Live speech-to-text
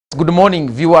Good morning,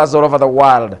 viewers all over the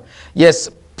world. Yes,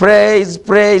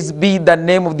 praise be the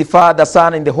name of the Father,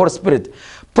 Son, and the Holy Spirit.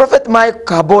 Prophet Mike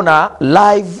Kabona,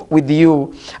 live with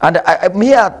you. And I'm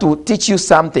here to teach you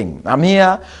something. I'm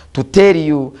here to tell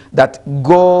you that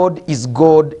God is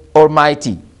God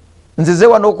Almighty. Nzize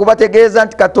wano kubategeeza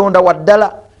nti Katonda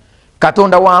waddala,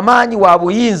 Katonda w'amaanyi wa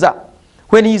buyinza.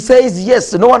 When he says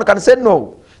yes, no one can say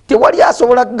no. Tewali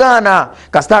asobola kugana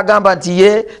kasita agamba nti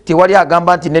ye, tewali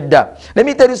agamba nti nedda. Let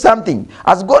me tell you something.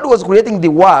 As God was creating the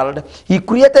world, he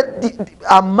created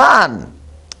a man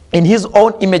in his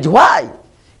own image. Why?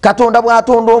 Katonda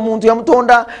bw'atonda omuntu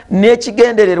yamutonda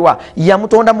n'ekigendererwa,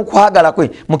 yamutonda mu kwagala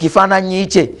kwe, mu kifaananyi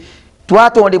kye.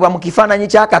 Twatondebwa mu kifaananyi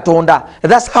kya Katonda.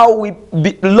 That's how we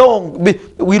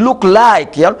we look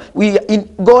like, you know? We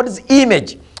in God's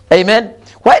image. Amen.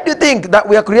 Why do you think that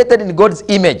we are created in God's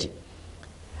image?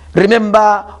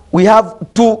 Remember, we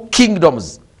have two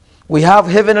kingdoms. We have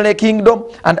heavenly kingdom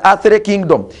and earthly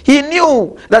kingdom. He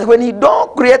knew that when he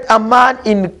don't create a man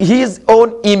in his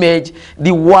own image,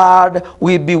 the world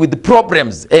will be with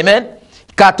problems. Amen.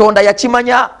 Katonda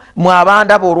yachimanya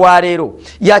mwabanda borwarero.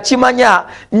 Yachimanya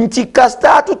nti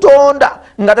kasita tutonda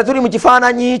nga tetuli mu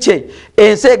kifaananyi kye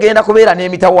ensi egenda kubeera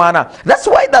n'emitawaana. That's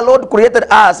why the Lord created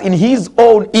us in his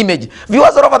own image.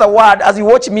 Viewers all over the world, as you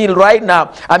watch me right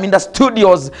now, I'm in the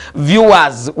studios.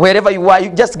 Viewers, wherever you are, you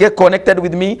just get connected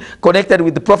with me, connected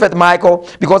with the Prophet Michael,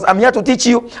 because I'm here to teach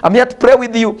you, I'm here to pray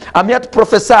with you, I'm here to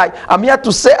prophesy, I'm here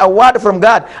to say a word from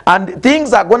God, and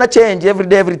things are going to change every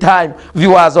day, every time,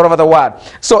 viewers all over the world.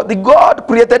 So the God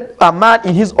created a man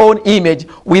in his own image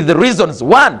with reasons.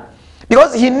 One,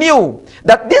 because he knew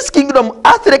that this kingdom,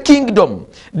 earthly kingdom,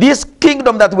 this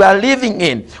kingdom that we are living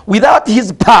in, without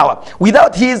his power,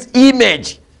 without his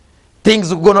image,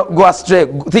 things will go astray,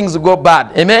 things will go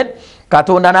bad. Amen.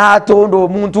 Katonda n'atonda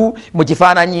omuntu mu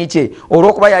kifaananyi kye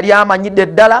olw'okuba yali amanyidde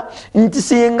ddala nti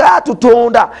singa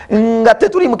tutonda nga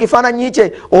tetuli mu kifaananyi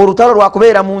kye olutalo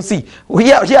lwakubeera mu nsi.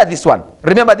 Hear this one.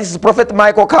 Remember, this is Prophet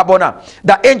Michael Kabona,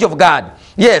 the angel of God.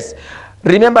 Yes.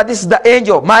 Remember, this is the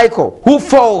angel Michael who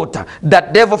fought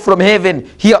that devil from heaven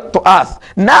here to earth.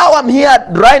 Now I'm here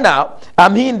right now.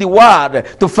 I'm here in the world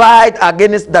to fight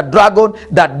against the dragon,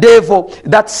 the devil,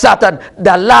 that Satan,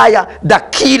 the liar, the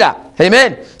killer.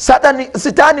 Amen.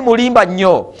 Sitani mulimba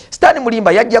nnyo. Sitani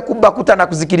mulimba yajja kubba kutana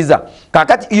kuzikiriza.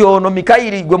 Kakati yono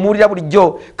Mikaili gwe muwulira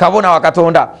bulijjo Kabona wa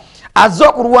Katonda. Azze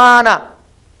okulwana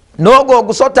n'ogwo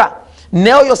ogusota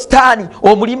n'oyo Sitani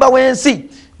omulimba w'ensi.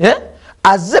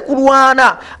 Azze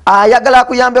kulwana ayagala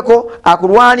akuyambeko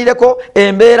akulwanireko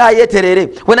embeera yeterere.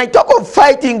 When I talk of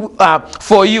fighting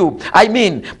for you, I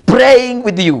mean praying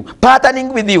with you,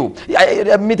 partnering with you.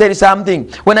 Let me tell you something.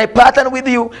 When I partner with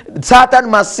you, Satan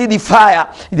must see the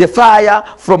fire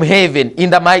from heaven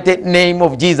in the mighty name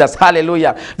of Jesus.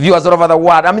 Hallelujah. Viewers all over the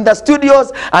world, I'm in the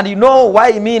studios, and you know why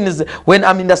it means when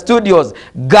I'm in the studios,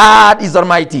 God is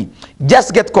Almighty.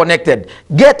 Just get connected.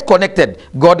 Get connected.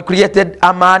 God created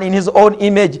a man in his own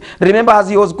image. Remember, as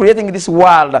he was creating this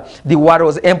world, the world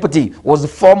was empty, was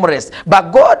formless.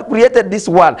 But God created this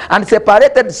world and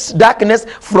separated darkness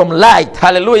from light.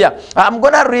 Hallelujah. I'm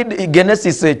going to read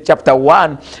Genesis chapter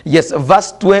 1, yes,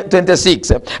 verse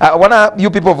 26. I want you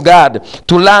people of God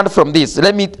to learn from this.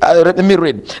 Let me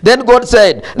read. Then God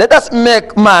said, let us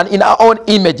make man in our own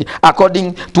image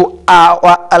according to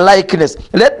our likeness.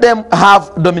 Let them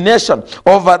have domination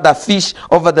over the fish,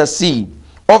 over the sea,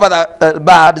 over the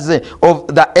birds of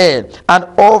the air, and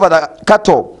over the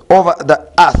cattle, over the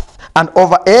earth, and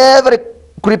over every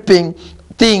creeping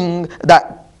thing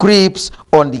that creeps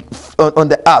on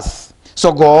the earth.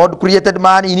 So God created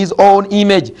man in his own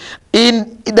image.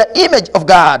 In the image of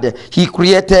God, he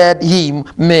created him,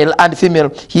 male and female.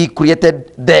 He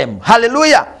created them.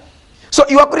 Hallelujah. So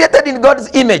you are created in God's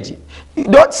image.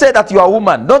 Don't say that you are a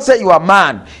woman. Don't say you are a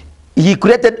man. He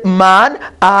created man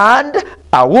and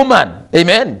a woman.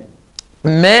 Amen.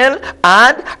 Male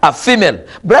and a female.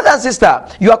 Brother and sister,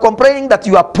 you are complaining that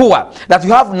you are poor, that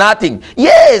you have nothing.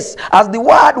 Yes, as the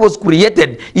world was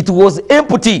created, it was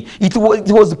empty. It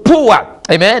was poor.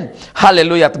 Amen.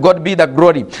 Hallelujah. To God be the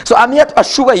glory. So I'm here to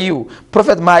assure you,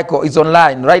 Prophet Michael is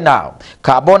online right now.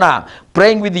 Kabona,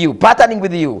 praying with you, partnering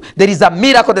with you. There is a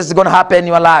miracle that is going to happen in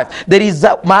your life. There is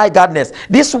my godness.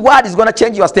 This word is going to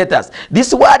change your status.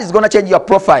 This word is going to change your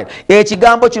profile.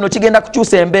 Ekigambo kino kigenda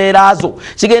kukyusa embeera zo.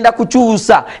 Kigenda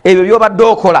kukyusa ebyo by'obadde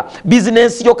okola.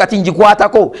 Business yo kati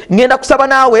ngikwatako. Ngenda kusaba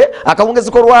naawe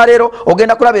akawungezeko lwaleero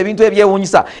ogenda kulaba ebintu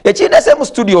ebyewuunyisa. Ekindeese mu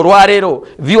studio lwaleero,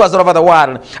 viewers all over the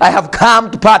world, I have come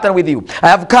to partner with you. I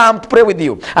have come to pray with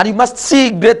you. And you must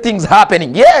see great things happen.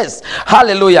 happening. Yes,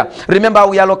 hallelujah. Remember,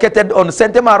 we are located on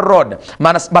Sentema Road,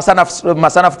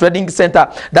 Masanafu Trading Center.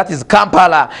 That is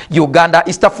Kampala, Uganda,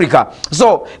 East Africa.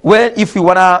 So, if you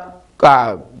wanna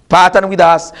partner with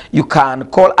us, you can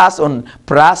call us on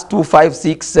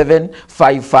 +256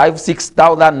 755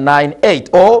 6098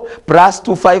 or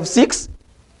 +256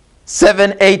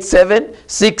 787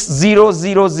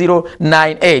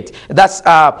 600098. That's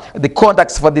the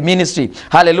contacts for the ministry.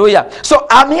 Hallelujah. So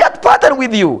I'm here to partner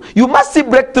with you. You must see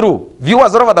breakthrough.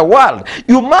 Viewers all over the world,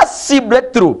 you must see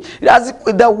breakthrough. As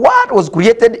the world was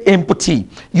created empty,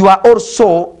 you are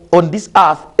also on this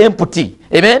earth empty.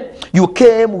 Amen. You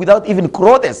came without even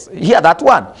clothes. Hear that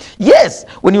one. Yes,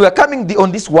 when you were coming on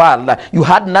this world, you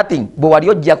had nothing.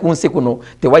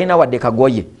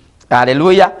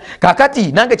 Hallelujah.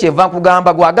 Kakati nange kyeva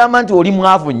nkugamba gwagamba nti oli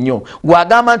mwavu nnyo,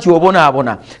 gwagamba nti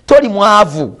obonaabona, toli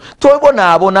mwavu,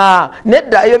 tobonaabona.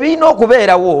 Nedda ebyo birina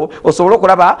okubeerawo osobola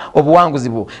okulaba obuwanguzi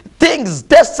bwo. Things,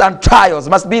 tests and trials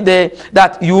must be there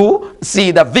that you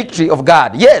see the victory of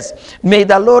God. Yes, may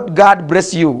the Lord God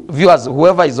bless you, viewers,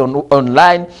 whoever is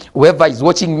online, whoever is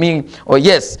watching me. Oh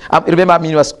yes, remember I'm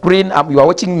in your screen, you are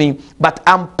watching me, but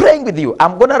I'm praying with you.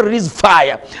 I'm going to release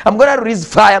fire. I'm going to release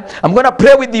fire. I'm going to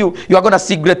pray with you. You are going to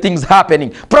see great things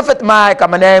happening. Prophet Mike,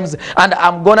 my name's, and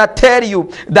I'm going to tell you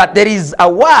that there is a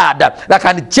word that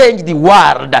can change the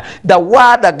world. The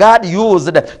word that God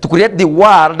used to create the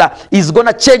world is going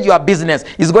to change your business.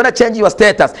 It's going to change your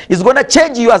status. It's going to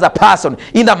change you as a person.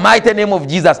 In the mighty name of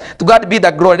Jesus. To God be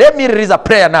the glory. Let me release a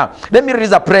prayer now. Let me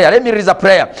release a prayer. Let me release a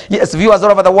prayer. Yes, viewers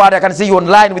all over the world, I can see you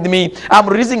online with me. I'm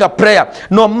releasing a prayer.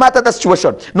 No matter the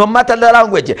situation, no matter the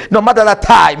language, no matter the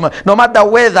time, no matter the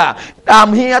weather,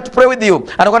 I'm here to pray with you,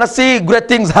 and I'm going to see great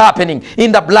things happening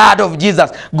in the blood of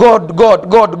Jesus.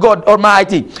 God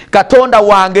Almighty, Katonda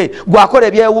wange gwakole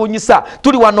ebyewuunyisa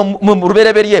tuli wano mu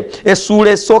lubereberye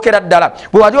essuula esookera ddala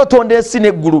bwe wali otonda ensi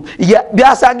n'eggulu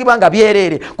byasangibwa nga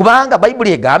byereere, kubanga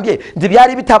bayibuli egambye nti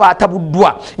byali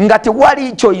bitabatabuddwa nga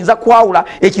tewali kyoyinza kwawula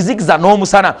ekizikiza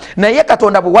n'omusana, naye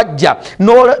Katonda bwe wajja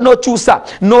n'okyusa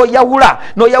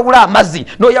n'oyawula amazzi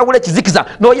n'oyawula ekizikiza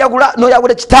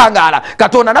n'oyawula ekitangaala.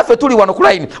 Katonda naffe tuli wano ku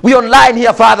line. We online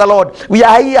here, Father Lord. We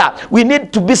are here. We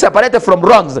need to be separated from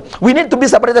wrongs. We need to be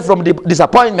separated from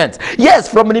disappointments. Yes,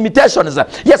 from limitations.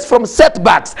 Yes, from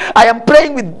setbacks. I am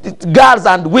praying with girls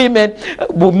and women,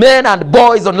 men and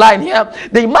boys online here.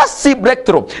 They must see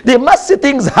breakthrough. They must see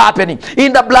things happening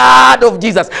in the blood of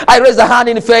Jesus. I raise a hand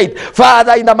in faith.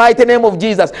 Father, in the mighty name of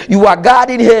Jesus, you are God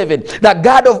in heaven, the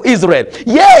God of Israel.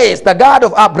 Yes, the God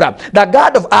of Abraham, the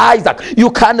God of Isaac.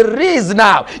 You can raise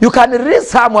now. You can raise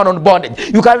someone on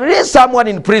bondage. You can release someone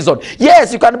in prison.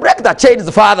 Yes, you can break the chains,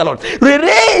 Father Lord.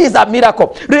 Release a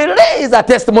miracle. Release a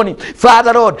testimony,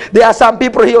 Father Lord. There are some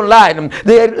people here online.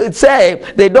 They say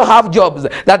they don't have jobs,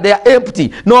 that they are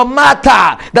empty. No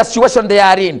matter the situation they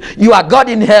are in, you are God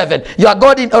in heaven. You are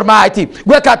God in Almighty.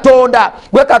 We Katonda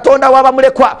waba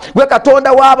mulekwa. We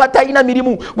Katonda waba taina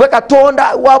mirimu. We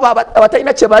Katonda waba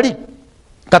taina chebali.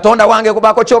 Katonda wange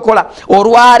kubako chokola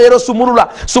olwaleero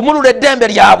sumulula eddembe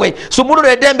lyabwe,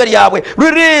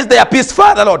 release their peace,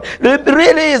 Father Lord.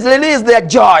 Release their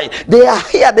joy. They are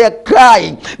here, they are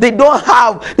crying. They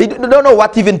don't know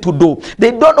what even to do.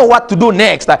 They don't know what to do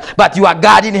next. But you are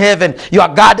God in heaven. You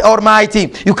are God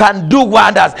Almighty. You can do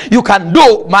wonders. You can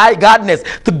do, my godness.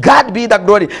 To God be the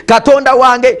glory. Katonda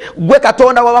wange gwe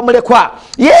Katonda wabamulekwa.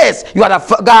 Yes, you are the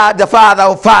God, the Father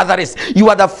of fatherless. You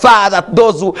are the Father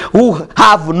those who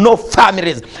have no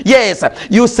families. Yes,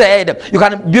 you said you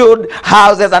can build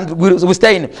houses and we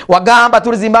stay in. Wagamba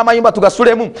tulizimba mayumba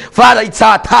tugasulemu. Father, it's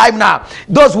our time now.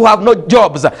 Those who have no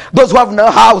jobs, those who have no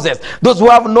houses, those who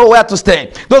have nowhere to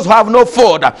stay, those who have no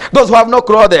food, those who have no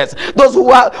clothes, those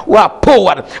who are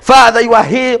poor, Father, you are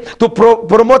here to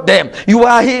promote them. You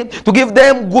are here to give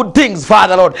them good things,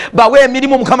 Father Lord. Bawe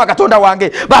mirimu mukama Katonda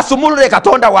wange, basumulule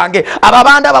Katonda wange,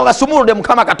 ababanda basumulule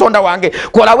mukama Katonda wange.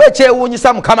 Kola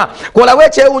wekyewuunyisa mukama, kola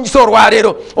wekyewuunyisa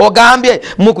olwaleero. Ogambye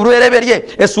mu kulwereberye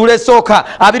essuula esooka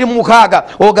 26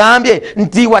 ogambye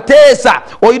nti wateesa,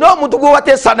 olina omuntu gwe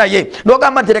wateesa naye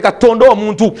n'ogamba nti leka tonda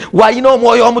omuntu walina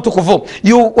omwoyo omutukuvu.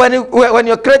 When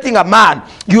you're creating a man,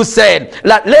 you said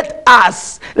let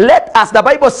us, the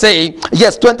Bible say,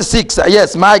 yes, 26,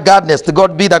 yes, my godness, to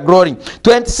God be the glory.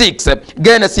 26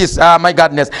 Genesis, my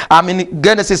godness, I'm in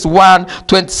Genesis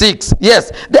 1:26.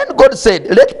 Yes, then God said,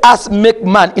 let us make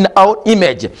man in our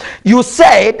image. You said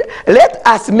said, let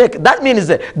us make. That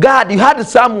means, God, you had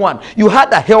someone, you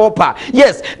had a helper.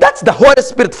 Yes, that's the Holy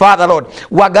Spirit, Father, Lord.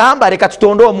 Wagamba reka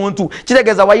tutonde omuntu.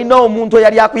 Kitegeza wayina omuntu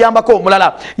yali akuyambako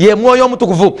omulala. Ye mwoyo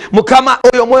omutukuvu. Mukama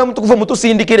oyo mwoyo omutukuvu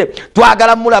mutusindikire.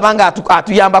 Twagala mulaba nga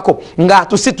atuyambako, nga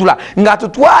atusitula, nga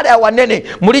atutwale awanene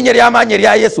mu linnya ly'amaanyi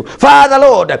lya Yesu. Father,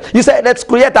 Lord, you said, let's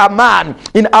create a man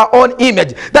in our own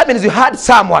image. That means you had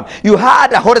someone, you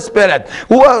had a Holy Spirit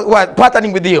who was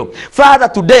partnering with you. Father,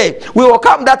 today we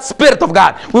welcome that Spirit of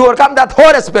God. We welcome that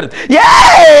Holy Spirit.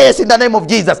 Yes, in the name of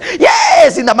Jesus.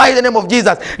 Yes, in the mighty name of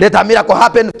Jesus. Let a miracle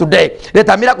happen today. Let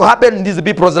a miracle happen in these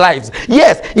people's lives.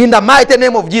 Yes, in the mighty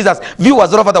name of Jesus.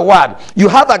 Viewers all over the world, you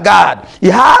have a God.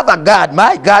 You have a God.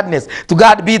 My godness. To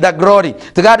God be the glory.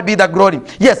 To God be the glory.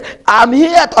 Yes, I'm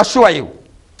here to assure you,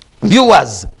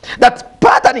 viewers, that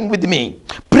partnering with me,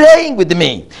 praying with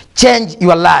me, change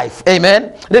your life.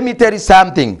 Amen. Let me tell you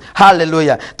something.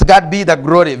 Hallelujah. To God be the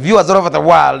glory. Viewers all over the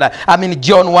world, I'm in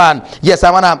John 1. Yes, I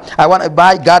wanna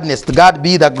by godness. To God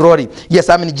be the glory. Yes,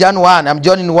 I'm in John 1. I'm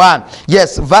John in 1.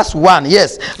 Yes, verse 1.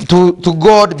 Yes, to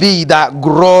God be the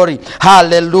glory.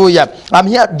 Hallelujah. I'm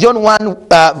here, John 1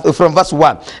 from verse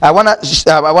 1. I wanna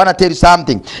tell you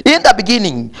something. In the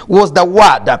beginning was the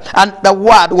Word, and the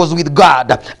Word was with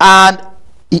God, and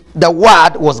the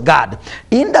Word was God.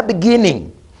 In the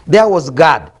beginning there was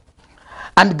God,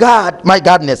 and God, my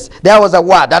godness, there was a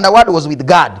Word, and the Word was with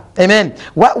God. Amen.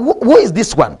 Who is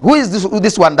this one? Who is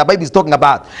this one the Bible is talking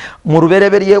about?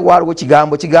 Murubereberye waliwo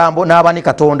kigambo n'abani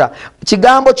katonda.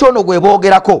 Kigambo kyono gwe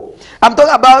boogerako. I'm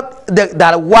talking about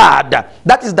the Word.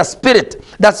 That is the Spirit.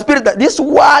 The Spirit, this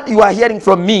Word you are hearing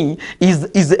from me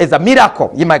is a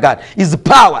miracle. Oh my God. Is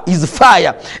power, is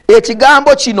fire.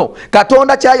 Ekigambo kino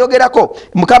katonda kyayogerako.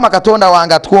 Mukama katonda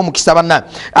wange atuwa omukisa banna.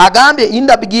 Agambye in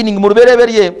the beginning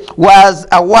murubereberye was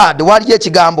a Word. Waliyo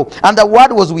ekigambo, and the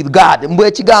Word was with God. Mbwe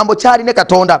ekigambo kyalina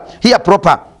katonda. Here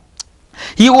proper.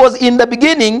 He was in the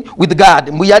beginning with God.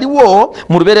 Mbuyaliwo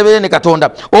muruberebere ne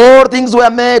katonda. All things were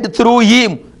made through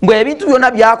him. Mbwe ebintu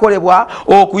byonna byakolebwa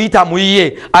okuyita mu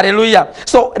ye. Hallelujah.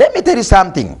 So let me tell you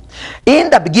something. In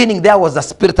the beginning there was the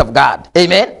Spirit of God.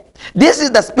 Amen. This is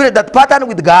the Spirit that partnered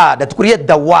with God to create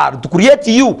the world, to create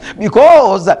you,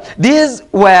 because these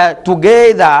were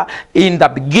together in the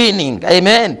beginning.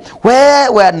 Amen.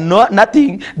 Where were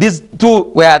nothing, these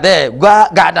two were there,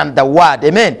 God and the Word.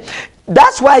 Amen.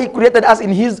 That's why he created us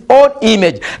in his own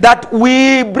image, that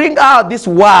we bring out this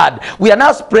word. We are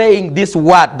now spraying this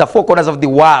word, the four corners of the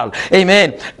world.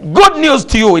 Amen. Good news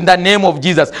to you in the name of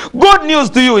Jesus. Good news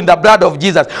to you in the blood of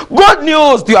Jesus. Good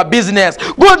news to your business.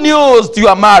 Good news to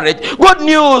your marriage. Good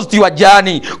news to your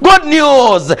journey. Good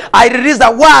news. I release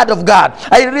the word of God.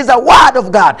 I release a word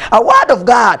of God. A word of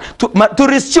God to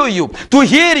restore you, to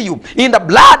heal you in the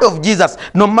blood of Jesus.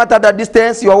 No matter the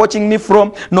distance you are watching me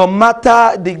from, no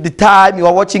matter the time you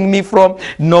are watching me from,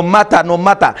 no matter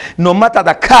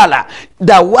the color,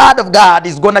 the word of God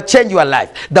is going to change your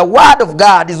life. The word of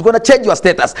God is going to change your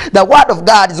status. The word of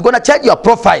God is going to change your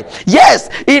profile. Yes,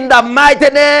 in the mighty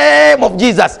name of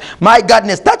Jesus. My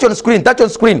godness, touch on screen, touch on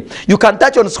screen. You can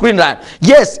touch on screen line.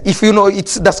 Yes, if you know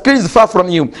it's the screen is far from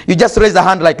you, you just raise a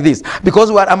hand like this, because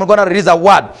I'm going to release a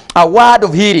word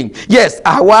of healing. Yes,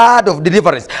 a word of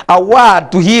deliverance, a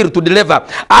word to heal, to deliver.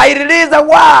 I release a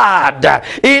word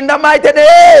in the mighty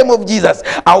name of Jesus,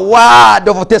 a word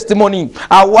of testimony,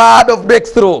 a word of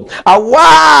breakthrough, a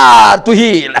word to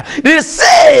heal.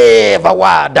 Receive a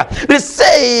word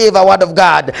of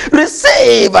God.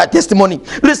 Receive a testimony.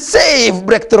 Receive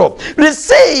breakthrough.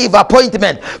 Receive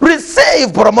appointment.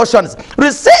 Receive promotions.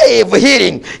 Receive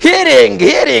healing in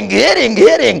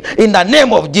the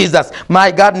name of Jesus.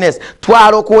 My godness,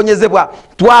 twala okuwonyezebwa,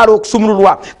 twala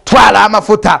okusumululwa, twala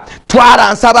amafuta,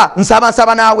 twala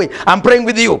nsaba nawe. I'm praying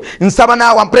with you. Nsaba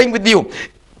nawe, I'm praying with you.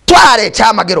 Twala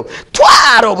ekyamagero,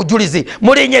 twala obujulizi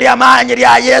mu linnya ly'amaanyi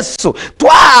lya Yesu.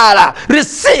 Twala.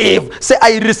 Receive. Say,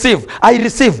 I receive. I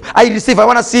receive. I receive. I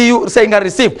want to see you saying I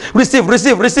receive. Receive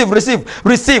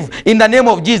in the name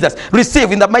of Jesus.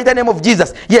 Receive in the mighty name of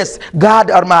Jesus. Yes,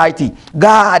 God Almighty,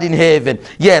 God in heaven.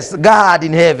 Yes, God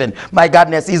in heaven. My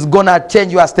godness is gonna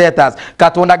change your status.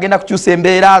 Katonda agenda kukyusa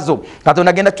embeerazo.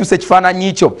 Katonda agenda kukyusa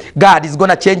ekifaananyi kyo. God is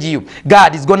gonna change you.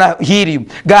 God is gonna heal you.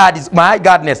 God is, my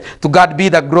godness, to God be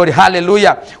the glory.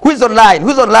 Hallelujah. Who is online?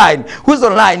 Who's online? Who's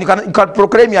online? You can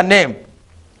proclaim your name.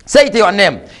 Say it, your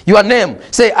name. Your name.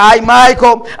 Say, I,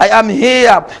 Michael, I am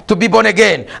here to be born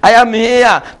again. I am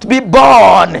here to be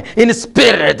born in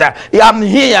spirit. I am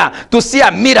here to see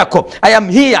a miracle. I am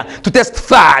here to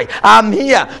testify. I am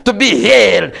here to be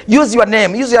healed. Use your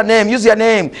name. Use your name. Use your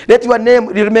name. Let your name,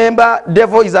 remember,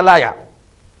 devil is a liar.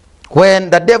 When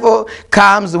the devil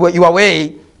comes your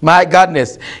way, My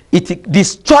goodness, it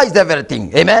destroys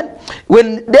everything. Amen.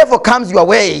 When devil comes your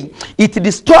way, it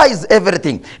destroys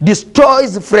everything.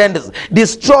 Destroys friends,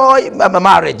 destroy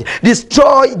marriage,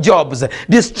 destroy jobs,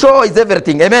 destroys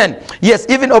everything. Amen. Yes,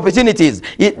 even opportunities.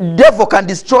 Devil can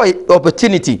destroy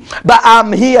opportunity. But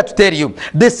I'm here to tell you,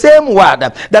 the same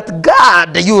word that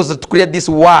God used to create this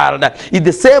world is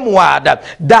the same word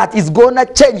that is going to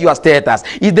change your status.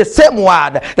 It's the same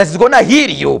word that is going to heal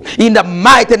you in the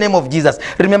mighty name of Jesus.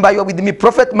 Remember, you're with me,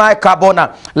 Prophet Mike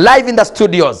Kabona, live in the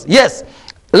studios. Yes,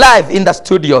 live in the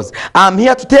studios. I'm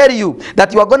here to tell you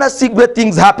that you are going to see great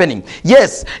things happening.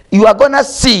 Yes, you are going to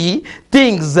see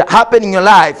things happening in your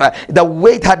life the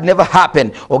way it had never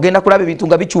happened. Ogenda kulaba ebintu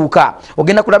nga bichuka.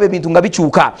 Ogenda kulaba ebintu nga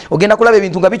bichuka. Ogenda kulaba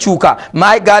ebintu nga bichuka.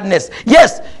 My goodness.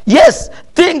 Yes, yes,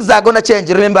 things are going to change.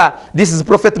 Remember, this is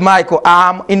Prophet Michael.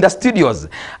 I'm in the studios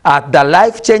at the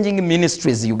Life Changing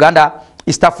Ministries, Uganda,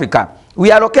 East Africa. We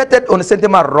are located on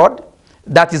Sentema Road.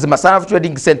 That is Masanafu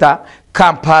Trading Center,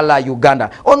 Kampala,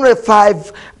 Uganda. Only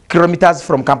 5 kilometers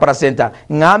from Kampala Center.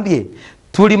 Ngambie,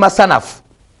 tuli Masanafu.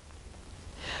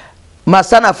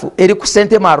 Masanafu, eri ku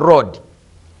Sentema Road.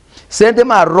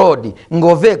 Sentema Road,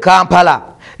 ngove Kampala.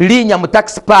 Linya mu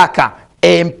taxi parka,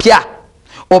 empya.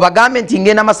 Obagamenti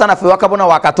ngena Masanafu wakabona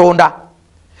wakatonda.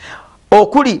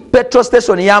 Okuli petrol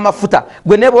station y'amafuta.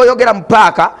 Gwe nebo oyogera mu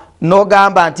parka, no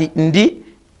gamba nti ndi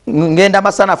ngenda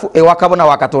Masanafu ewakabona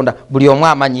wakatonda buli omu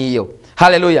amanyiyo.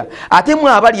 Hallelujah. Ate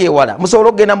mwe abali ewala musobola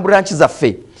okugenda mu branch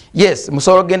zaffe. Yes,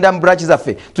 musobola okugenda mu branch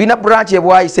zaffe. Tulina branch e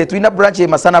Bwaise, tulina branch e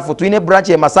Masanafu, tulina branch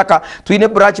e Masaka, tulina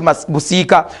branch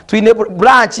Busiika, tulina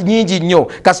branch nyingi nnyo.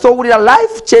 Kasito owulira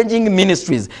Life Changing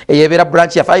Ministries eyebera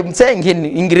branch yaffe. I'm saying in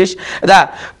English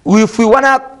that if we want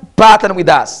to partner with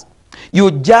us,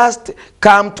 you just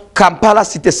come to Kampala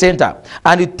City Center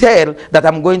and you tell that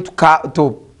I'm going to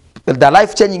the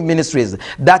Life Changing Ministries.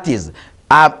 That is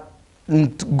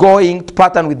going to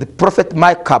partner with the Prophet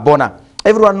Mike Kabona.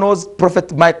 Everyone knows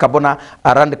Prophet Mike Kabona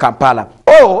around Kampala.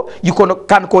 Or you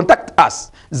can contact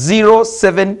us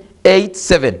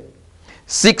 0787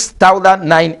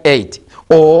 6098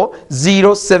 or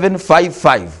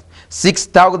 0755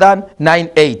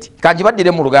 6098.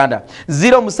 Kanjibadire mu Luganda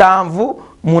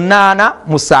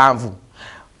 0787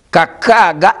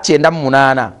 kakaga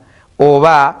 98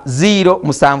 oba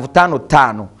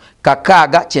 0755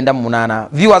 kakaga 98.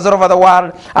 Viewers all over the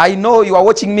world, I know you are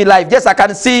watching me live. Yes, I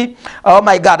can see, oh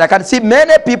my God, I can see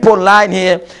many people online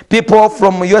here. People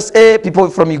from USA,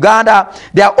 people from Uganda.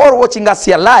 They are all watching us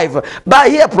here live. But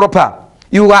here proper,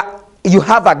 you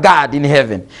have a God in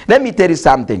heaven. Let me tell you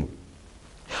something.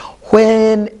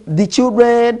 When the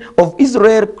children of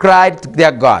Israel cried to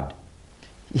their God,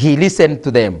 he listened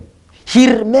to them. He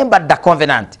remembered the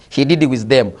covenant he did with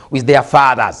them, with their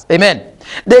fathers. Amen.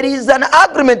 There is an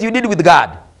agreement you did with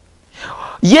God.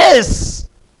 Yes,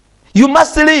 you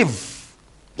must live.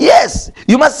 Yes,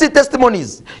 you must see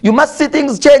testimonies. You must see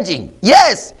things changing.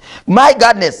 Yes, my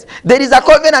goodness, there is a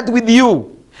covenant with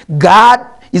you. God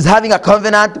is having a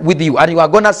covenant with you, and you are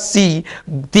going to see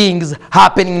things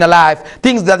happening in your life.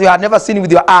 Things that you have never seen with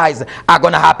your eyes are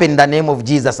going to happen in the name of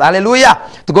Jesus. Hallelujah.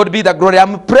 To God be the glory.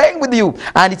 I'm praying with you,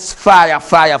 and it's fire,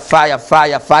 fire, fire,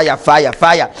 fire, fire, fire,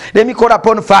 fire. Let me call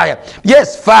upon fire.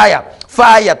 Yes, fire.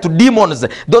 Fire to demons.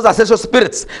 Those are sexual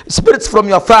spirits. Spirits from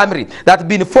your family that have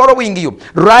been following you.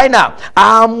 Right now,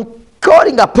 I'm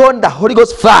calling upon the Holy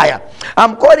Ghost fire.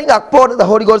 I'm calling upon the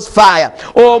Holy Ghost fire.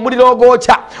 Oh, muliro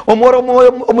gocha.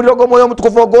 Muliro gomoyo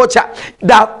mutukufu gocha.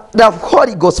 The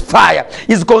Holy Ghost fire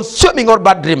is consuming all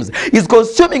bad dreams. Is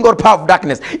consuming all power of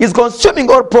darkness. Is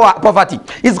consuming all poverty.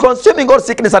 Is consuming all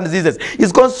sickness and diseases.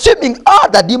 Is consuming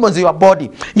all the demons in your body.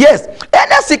 Yes,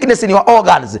 any sickness in your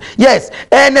organs. Yes,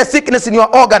 any sickness in your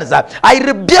organs. I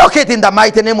rebuke it in the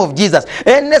mighty name of Jesus.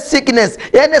 Any sickness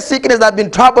that has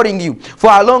been troubling you for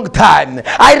a long time,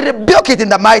 I rebuke it in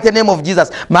the mighty name of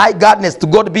Jesus. My godness, to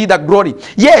God be the glory.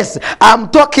 Yes, I'm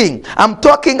talking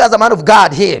as a man of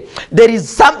God here. There is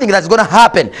something that's going to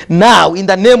happen now in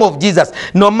the name of Jesus.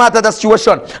 No matter the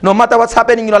situation, no matter what's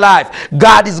happening in your life,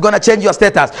 God is going to change your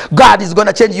status. God is going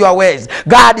to change your ways.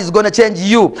 God is going to change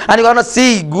you, and you're going to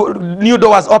see new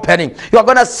doors opening. You're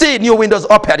going to see new windows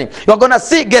opening. You're going to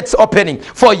see gates opening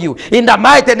for you in the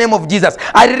mighty name of Jesus.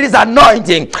 I release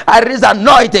anointing. I release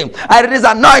anointing. I release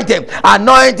anointing.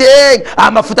 Anointing.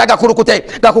 I'm a futaga gakurukute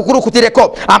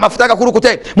gakukurukutireko amafuta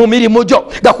gakurukute mu mirimu gyo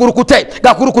gakurukute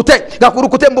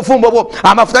mu bufumbo bwo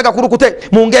amafuta gakurukute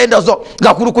mu ngendo zo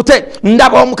gakurukute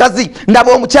ndaba omukazi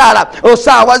ndaba omukyala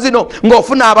osaawa zino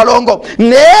ng'ofuna abalongo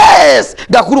yes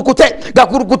gakurukute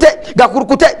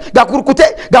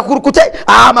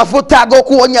amafuta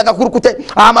g'okuwonya gakurukute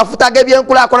amafuta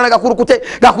g'ebyenkulaakulana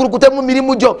gakurukute mu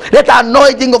mirimu gyo. Let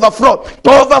anointing overflow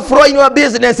in your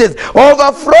businesses,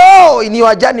 overflow in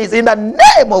your journeys in the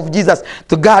name of Jesus.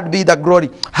 To God be the glory.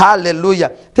 Hallelujah.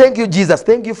 Thank you, Jesus.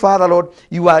 Thank you, Father, Lord.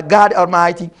 You are God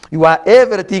Almighty. You are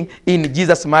everything in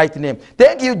Jesus' mighty name.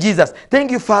 Thank you, Jesus.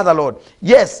 Thank you, Father, Lord.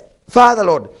 Yes, Father,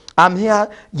 Lord, I'm here.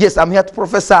 Yes, I'm here to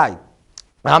prophesy.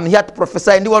 I'm here to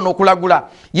prophesy. Ndiwa nokulagula.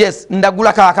 Yes,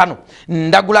 ndagula kakano.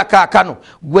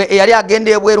 Gwe eyali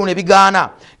agende ebweru ne bigaana.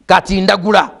 Kati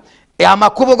ndagula.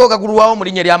 Amakubo go gaguluwawo mu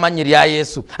linnya ly'amannya lya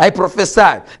Yesu. I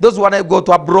prophesy. Those who want to go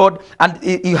to abroad and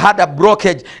you had a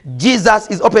blockage, Jesus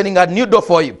is opening a new door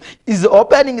for you. He's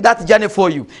opening that journey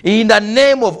for you. In the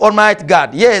name of Almighty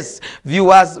God. Yes,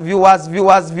 viewers.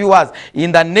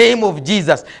 In the name of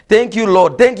Jesus. Thank you,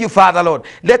 Lord. Thank you, Father, Lord.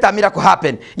 Let a miracle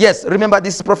happen. Yes, remember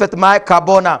this prophet Mike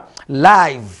Kabona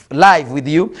live with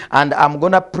you. And I'm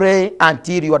going to pray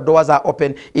until your doors are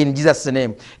open in Jesus'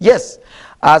 name. Yes,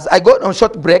 as I go on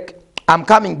short break, I'm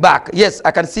coming back. Yes,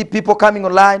 I can see people coming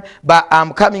online, but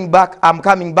I'm coming back. I'm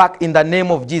coming back in the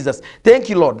name of Jesus. Thank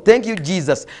you, Lord. Thank you,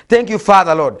 Jesus. Thank you,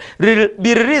 Father, Lord.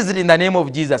 Be released in the name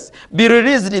of Jesus. Be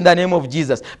released in the name of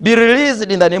Jesus. Be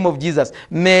released in the name of Jesus.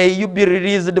 May you be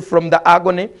released from the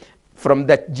agony, from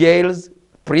the jails,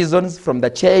 prisons, from the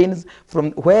chains,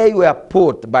 from where you were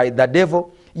put by the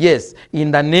devil. Yes,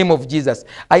 in the name of Jesus.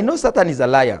 I know Satan is a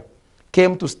liar.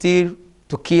 Came to steal,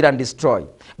 to kill and destroy.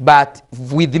 But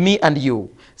with me and you,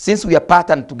 since we are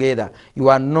partnered together, you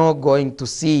are not going to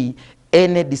see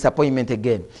any disappointment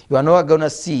again. You are not going to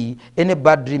see any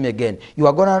bad dream again. You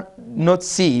are going to not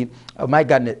see, oh my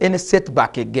goodness, any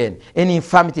setback again, any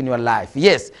infirmity in your life.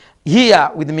 Yes, here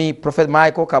with me, Prophet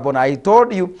Michael Kabona. I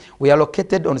told you we are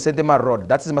located on Sentema Road.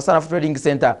 That is Masanafu Trading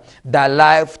Center, the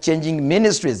life-changing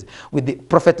ministries with the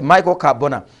Prophet Michael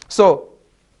Kabona. So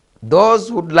those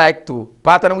who would like to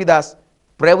partner with us,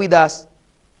 pray with us,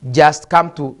 just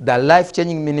come to the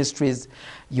life-changing ministries,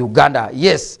 Uganda.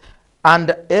 Yes,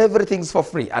 and everything's for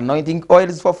free. Anointing oil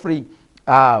is for free.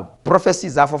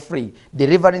 Prophecies are for free.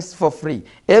 Deliverance is for free.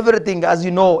 Everything, as you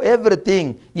know,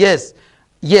 everything.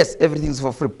 Yes, everything's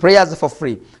for free. Prayers are for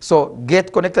free. So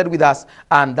get connected with us,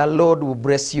 and the Lord will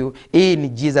bless you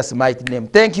in Jesus' mighty name.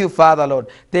 Thank you, Father, Lord.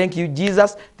 Thank you,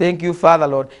 Jesus. Thank you, Father,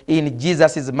 Lord, in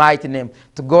Jesus' mighty name.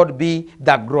 To God be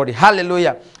the glory.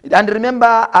 Hallelujah. And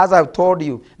remember, as I told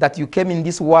you, that you came in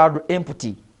this world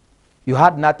empty. You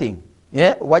had nothing.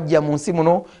 Yeah? Wajja munsi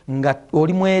muno nga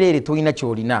oli mwerere toyina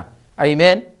kyolina.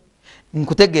 Amen.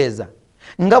 Nkutegeeza.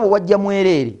 Ngabo wajja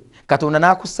mwerere. Katonda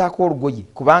n'akussaako olugoye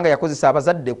kubanga yakozesa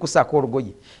abazadde okussaako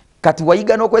olugoye. Kati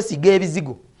wayiga n'okwesiga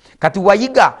ebizigo. Kati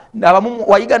wayiga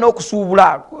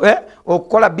n'okusuubula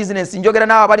okukola bizinesi. Njogera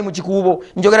n'abo abali mu kikuubo,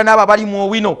 njogera n'abo abali mu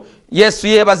owino. Yesu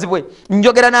yeebazibwe.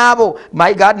 Njogera n'abo,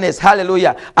 my godness,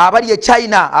 hallelujah, abali e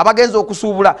China abagenza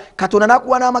okusuubula. Katonda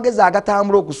n'akuwa n'amagezi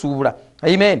agatambula okusuubula.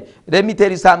 Amen. Let me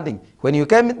tell you something. When you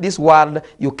came in this world,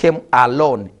 you came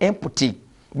alone, empty.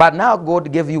 But now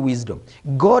God gave you wisdom.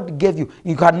 God gave you.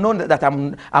 You can know that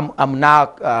I'm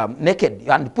now naked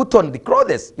and put on the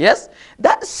clothes. Yes,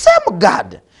 that same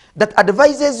God that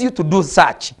advises you to do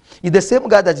such is the same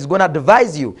God that is going to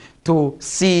advise you to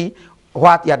see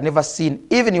what you had never seen,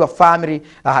 even your family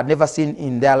had never seen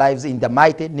in their lives, in the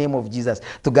mighty name of Jesus.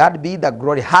 To God be the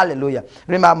glory. Hallelujah.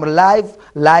 Remember, I'm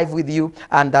live with you,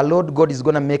 and the Lord God is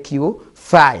going to make you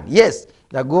fine. Yes,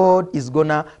 the God is going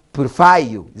to purify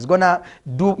you. He's going to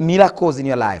do miracles in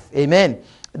your life. Amen.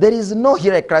 There is no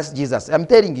hero like Christ Jesus. I'm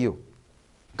telling you.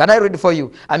 Can I read for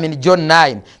you? I'm in John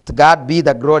 9. To God be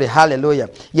the glory. Hallelujah.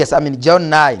 Yes, I'm in John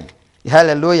 9.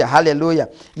 Hallelujah. Hallelujah.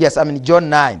 Yes, I'm in John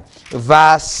 9.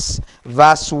 Verse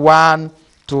 1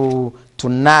 to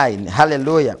 9.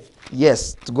 Hallelujah.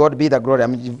 Yes, to God be the glory.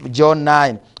 I'm in John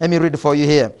 9. Let me read for you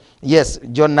here. Yes,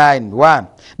 John 9, 1.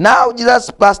 Now Jesus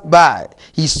passed by.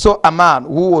 He saw a man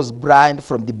who was blind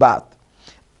from the birth.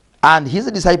 And his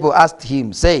disciple asked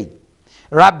him, saying,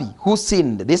 Rabbi, who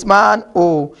sinned, this man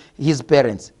or his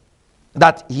parents,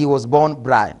 that he was born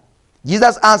blind?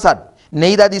 Jesus answered,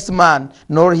 neither this man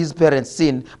nor his parents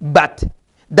sinned, but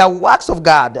the works of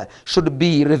God should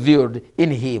be revealed in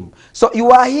him. So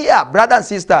you are here, brother and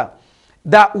sister.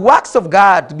 The works of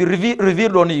God to be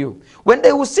revealed on you. When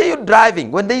they will see you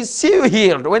driving, when they see you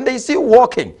healed, when they see you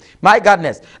walking, my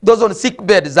goodness, those on sick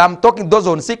beds, I'm talking those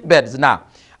on sick beds now.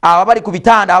 abali ku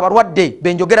bitanda abalwadde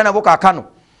benjogera nabo kaakano.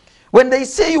 When they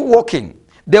see you walking,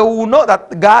 they will know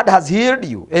that God has healed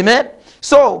you. Amen.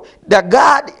 So the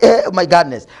God, my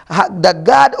goodness, the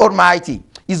God Almighty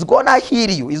is gonna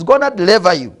heal you, is gonna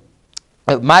deliver you.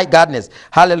 My goodness,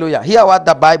 hallelujah. Hear what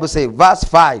the Bible says, verse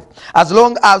 5. As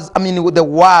long as I'm in with the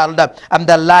world, I'm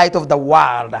the light of the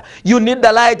world. You need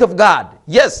the light of God.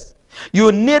 Yes.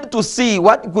 You need to see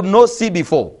what you could not see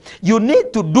before. You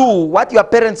need to do what your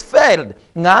parents failed.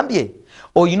 Ngambye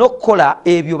oyina okukola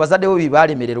ebyo bazaddewo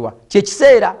bibalemererwa.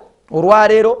 Kyekiseera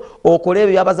olwaleero okole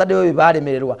ebyo abazaddewo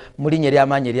bibalemererwa mu linnya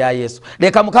ery'amaanyi erya Yesu.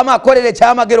 Leka Mukama akolere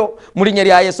ekyamagero mu linnya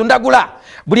erya Yesu. Ndagula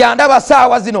buli andaba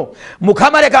saawa zino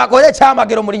Mukama leka akole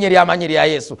ekyamagero mu linnya ery'amaanyi erya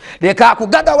Yesu. Leka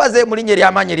akugagawaze mu linnya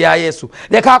ery'amaanyi erya Yesu.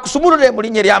 Leka akusumulule mu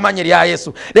linnya ery'amaanyi erya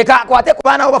Yesu. Leka akwate ku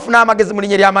baana bo bafuna amagezi mu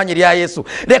linnya ery'amaanyi erya Yesu.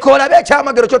 Leka olabe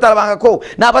ekyamagero kyotalabangako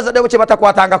n'abazaddewo kye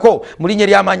batakwatangako mu linnya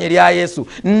ery'amaanyi erya Yesu.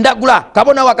 Ndagula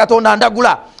Kabona wa Katonda,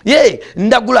 ndagula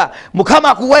ndagula Mukama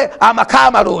akuwe amaka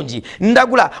amalungi.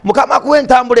 Ndagula Mukama akuwe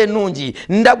entambula ennungi.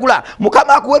 Ndagula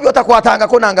Mukama akuwe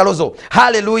byotakwatangako nangalozo.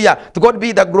 Hallelujah, to God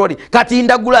be the glory. Kati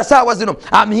ndagula sawa zino.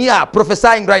 I'm here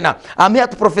prophesying right now. I'm here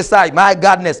to prophesy. My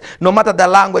goodness, no matter the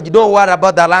language, don't worry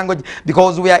about the language,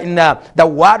 because we are in the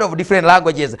word of different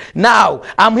languages. Now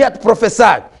I'm here to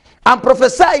prophesy. I'm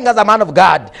prophesying as a man of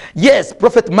God. Yes,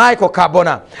 Prophet Michael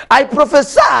Kabona. I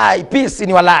prophesy peace in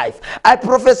your life. I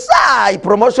prophesy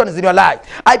promotions in your life.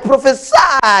 I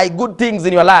prophesy good things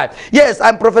in your life. Yes,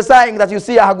 I'm prophesying that you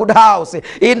see a good house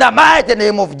in the mighty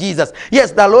name of Jesus.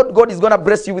 Yes, the Lord God is going to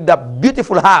bless you with the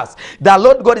beautiful house. The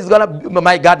Lord God is going to,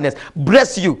 my goodness,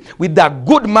 bless you with the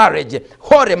good marriage,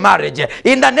 holy marriage,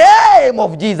 in the name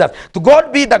of Jesus. To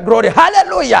God be the glory.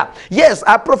 Hallelujah. Yes,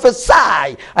 I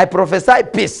prophesy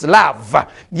peace, love,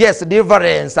 yes,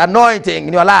 deliverance, anointing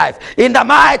in your life, in the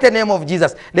mighty name of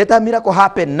Jesus. Let a miracle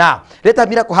happen now. Let a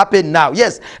miracle happen now.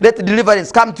 Yes, let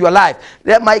deliverance come to your life.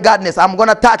 Let, my goodness, I'm going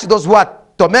to touch those who are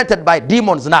tormented by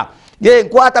demons now.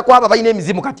 Nkwata kwaba balina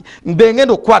emizimu kati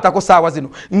mbengendo kukwatako saawa zino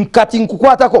nkati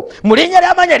nkukwatako mu linnya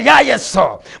ly'amaanyi erya Yesu,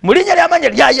 mu linnya ly'amaanyi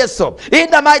erya Yesu, in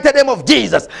the mighty name of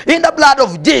Jesus, in the blood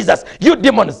of Jesus. You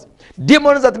demons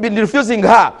that have been refusing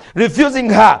her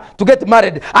to get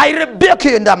married, I rebuke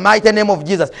you in the mighty name of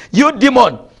Jesus. You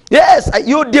demon, yes,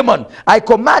 you demon, I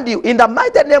command you in the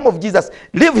mighty name of Jesus,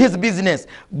 leave his business.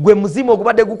 Gwe muzimu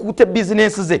ogubadde gukute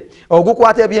business ze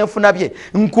ogukwata ebyenfuna bye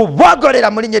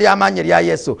nkubogolera mu linnya ly'amaanyi erya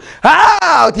Yesu.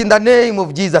 Out in the name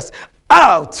of Jesus.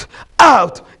 Out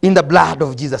in the blood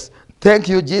of Jesus. Thank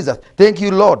you, Jesus. Thank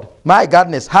you, Lord. My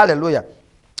goodness. Hallelujah.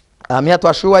 I'm here to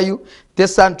assure you,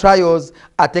 tests and trials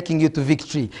are taking you to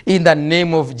victory in the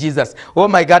name of Jesus. Oh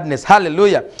my goodness,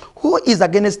 hallelujah. Who is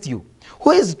against you?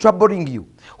 Who is troubling you?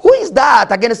 Who is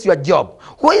that against your job?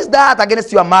 Who is that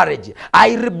against your marriage?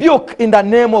 I rebuke in the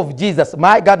name of Jesus.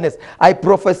 My goodness, I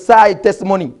prophesy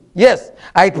testimony. Yes,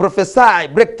 I prophesy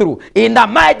breakthrough in the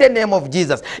mighty name of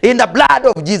Jesus, in the blood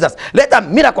of Jesus. Let a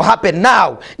miracle happen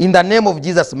now in the name of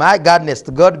Jesus. My goodness,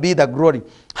 to God be the glory.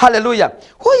 Hallelujah.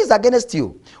 Who is against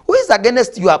you? Who is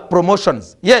against your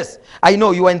promotions? Yes, I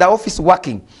know you are in the office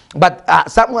working, but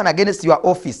someone against your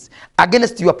office,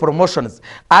 against your promotions,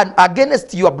 and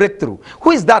against your breakthrough.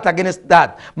 Who is that against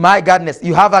that? My goodness,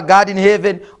 you have a God in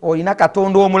heaven, or in a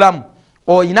katondo omulamu.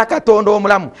 Oh, inakatondo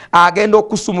omulamu agenda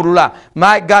okusumulula.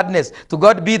 My goodness, to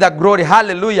God be the glory.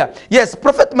 Hallelujah. Yes,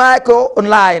 Prophet Michael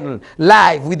online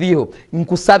live with you.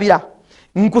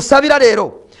 Nkusabira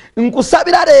lero.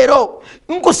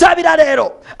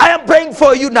 I am praying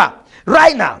for you now,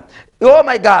 right now. Oh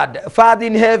my God, Father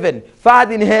in heaven,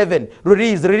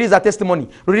 release a testimony,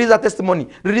 release a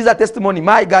testimony.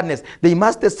 My goodness, they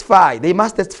must testify, they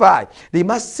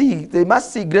must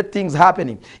see great things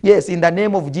happening. Yes, in the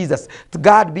name of Jesus, to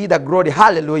God be the glory.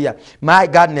 Hallelujah. My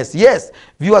goodness, yes,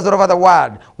 viewers all over the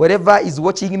world, wherever is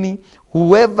watching me,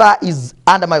 whoever is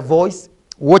under my voice,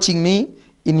 watching me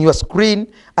in your screen,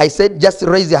 I said just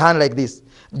raise your hand like this.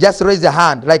 Just raise your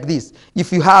hand like this.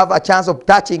 If you have a chance of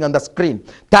touching on the screen,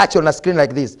 touch on the screen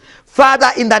like this. Father,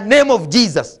 in the name of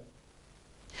Jesus,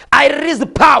 I release the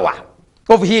power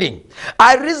of healing.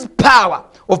 I release power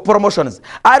of promotions.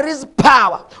 I release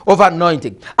power of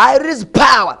anointing. I release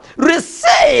power.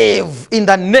 Receive in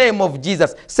the name of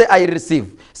Jesus. Say, I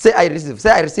receive. Say, I receive.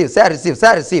 Say, I receive. Say, I receive. Say,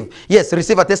 I receive. Yes,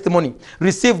 receive a testimony.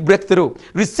 Receive breakthrough.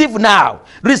 Receive now.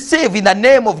 Receive in the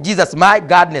name of Jesus. My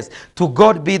goodness. To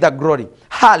God be the glory.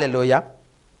 Hallelujah.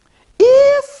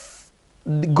 If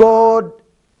God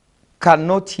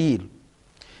cannot heal,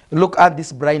 look at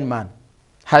this blind man.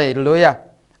 Hallelujah.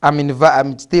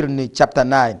 I'm still in chapter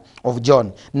 9 of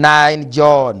John. 9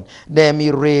 John. Let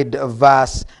me read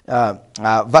verse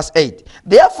 8.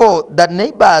 Therefore, the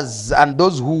neighbors and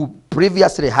those who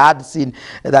previously had seen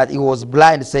that he was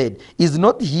blind said, is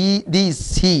not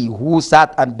this he who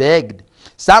sat and begged?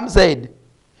 Some said,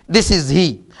 this is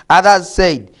he. Others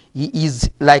said, he is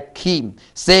like him.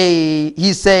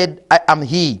 He said, I am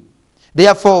he.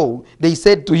 Therefore, they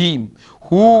said to him,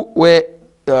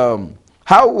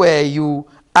 how were you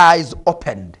eyes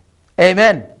opened?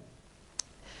 Amen.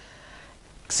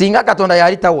 Singa Katonda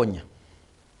yali tawonya.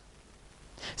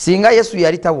 Singa Yesu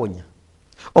yali tawonya.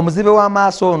 Omuzibe wa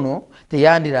maaso ono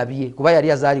teyandirabye kuba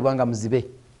yali azaalibwa nga muzibe.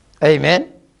 Amen.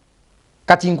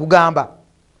 Kati nkugamba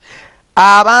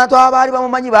abantu abaali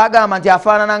bamumanyi bagamba nti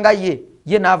afaanana nga ye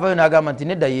n'avaayo n'agamba nti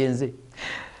nedda yenze.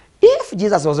 If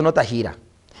Jesus was not a healer,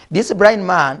 this blind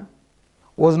man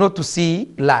was not to see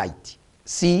light,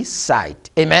 see sight.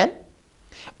 Amen.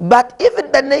 But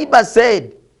even the neighbor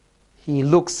said, he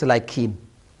looks like him.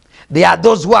 There are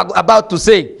those who are about to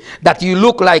say that you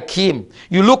look like him,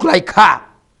 you look like her.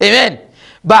 Amen.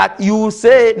 But you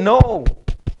say, no,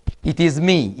 it is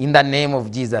me in the name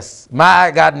of Jesus.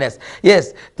 My goodness.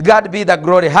 Yes, to God be the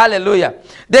glory. Hallelujah.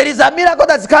 There is a miracle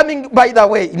that's coming, by the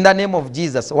way, in the name of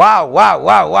Jesus. Wow, wow,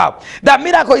 wow, wow. The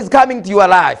miracle is coming to your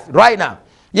life right now.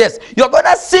 Yes, you're going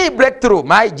to see breakthrough.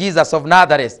 My Jesus of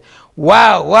Nazareth.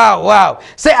 Wow, wow, wow.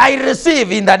 Say, I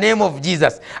receive in the name of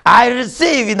Jesus. I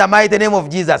receive in the mighty name of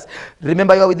Jesus.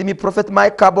 Remember, you are with me, Prophet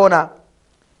Mike Kabona.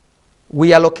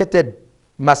 We are located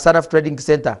Masanafu Trading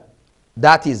Center.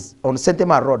 That is on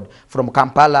Sentema Road from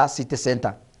Kampala City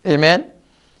Center. Amen.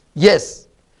 Yes,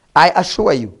 I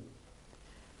assure you,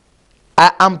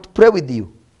 I am to pray with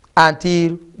you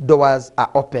until doors are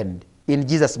opened in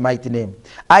Jesus' mighty name.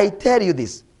 I tell you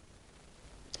this,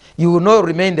 you will not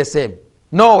remain the same.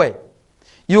 No way.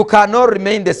 You cannot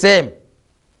remain the same.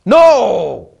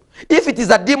 No. If it is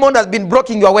a demon that's been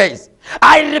blocking your ways,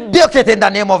 I rebuke it in the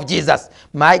name of Jesus.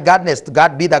 My goodness, to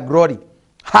God be the glory.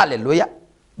 Hallelujah.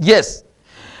 Yes.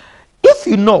 If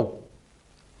you know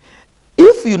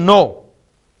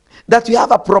that you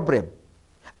have a problem,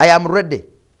 I am ready.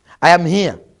 I am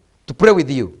here to pray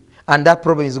with you. And that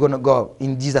problem is going to go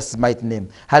in Jesus' mighty name.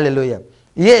 Hallelujah.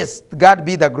 Yes, to God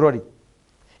be the glory.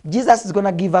 Jesus is going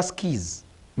to give us keys.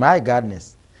 My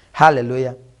goodness.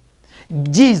 Hallelujah.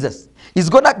 Jesus is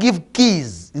going to give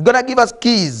keys. He's going to give us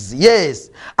keys.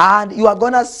 Yes. And you are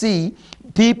going to see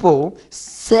people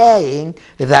saying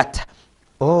that,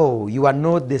 oh, you are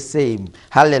not the same.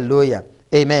 Hallelujah.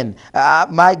 Amen.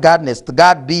 My goodness. To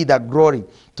God be the glory.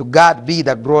 To God be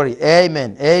the glory.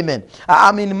 Amen. Amen.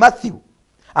 I'm in Matthew.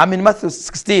 I'm in Matthew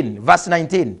 16, verse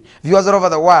 19. Viewers all over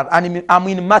the world. And I'm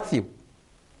in Matthew.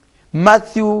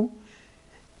 Matthew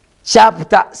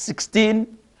chapter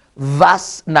 16,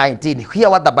 verse 19. Hear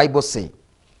what the Bible says.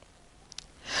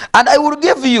 And I will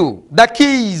give you the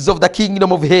keys of the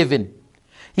kingdom of heaven.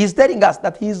 He's telling us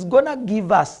that he's going to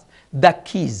give us the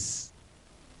keys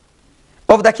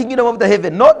of the kingdom of the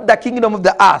heaven, not the kingdom of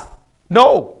the earth.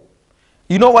 No.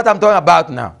 You know what I'm talking about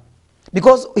now.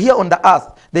 Because here on the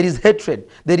earth, there is hatred,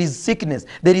 there is sickness,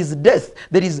 there is death,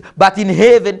 but in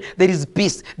heaven, there is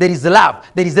peace, there is love,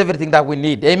 there is everything that we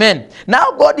need. Amen.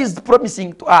 Now God is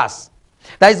promising to us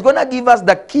that he's going to give us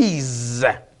the keys,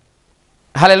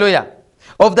 hallelujah,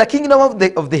 of the kingdom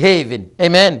of the heaven.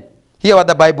 Amen. Hear what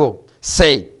the Bible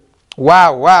say.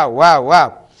 Wow, wow, wow,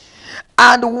 wow.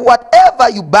 And whatever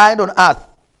you bind on earth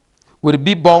will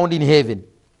be bound in heaven.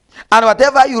 And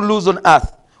whatever you lose on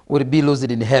earth will be loosed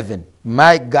in heaven.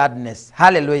 My goodness.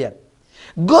 Hallelujah.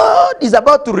 God is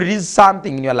about to release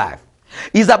something in your life.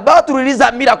 He's about to release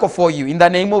a miracle for you in the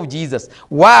name of Jesus.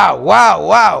 Wow, wow,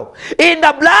 wow. In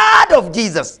the blood of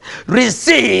Jesus.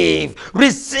 Receive,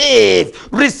 receive,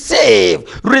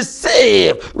 receive,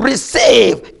 receive,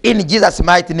 receive. In Jesus'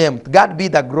 mighty name. God be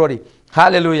the glory.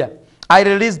 Hallelujah. I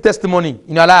release testimony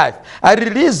in your life. I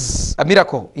release a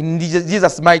miracle in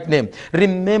Jesus' mighty name.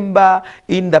 Remember,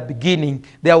 in the beginning,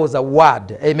 there was a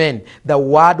word. Amen. The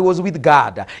word was with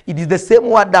God. It is the same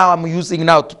word now I'm using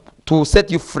now to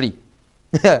set you free.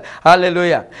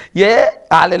 Hallelujah. Yeah.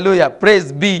 Hallelujah.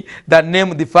 Praise be the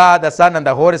name of the Father, Son, and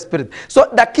the Holy Spirit. So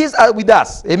the keys are with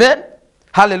us. Amen.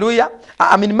 Hallelujah.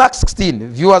 I'm in Mark 16.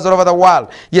 Viewers all over the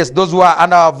world. Yes, those who are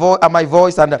under my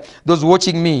voice and those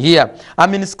watching me here.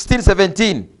 I'm in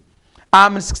 16:17.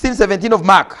 I'm in 16:17 of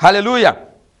Mark. Hallelujah.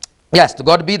 Yes, to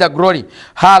God be the glory.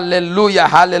 Hallelujah.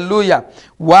 Hallelujah.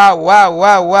 Wow, wow,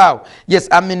 wow, wow. Yes,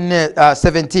 I'm in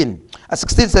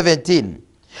 16:17.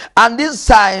 And these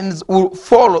signs will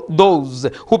follow those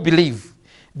who believe.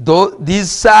 Though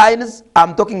these signs,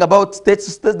 I'm talking about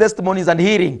testimonies and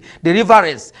healing,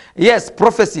 deliverance, yes,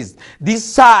 prophecies. These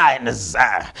signs,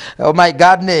 oh my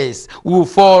goodness, will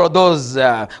follow those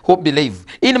who believe.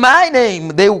 In my name,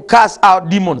 they will cast out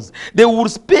demons. They will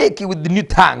speak with new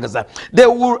tongues. They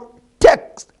will take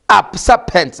up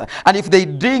serpents, and if they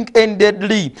drink any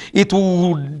deadly, it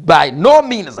will by no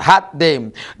means hurt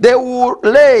them. They will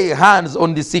lay hands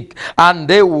on the sick, and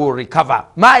they will recover.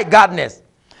 My goodness.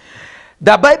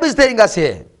 The Bible is telling us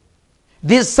here,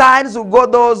 these signs will go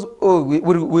those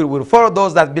will follow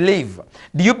those that believe.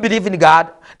 Do you believe in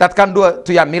God that can do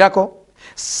to your miracle?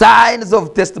 Signs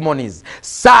of testimonies,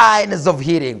 signs of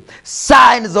healing,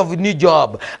 signs of new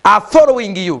job are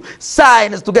following you.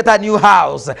 Signs to get a new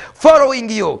house following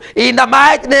you in the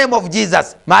mighty name of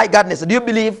Jesus. My goodness, do you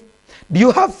believe? Do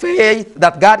you have faith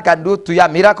that God can do to your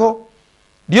miracle?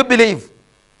 Do you believe?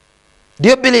 Do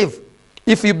you believe?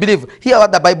 If you believe, hear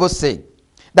what the Bible says.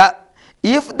 That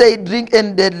if they drink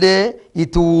any deadly,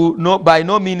 it will by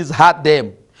no means hurt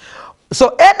them.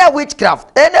 So any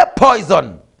witchcraft, any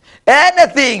poison,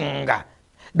 anything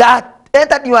that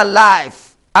entered your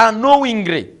life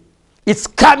unknowingly, it's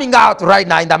coming out right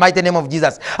now in the mighty name of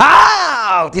Jesus.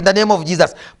 Out in the name of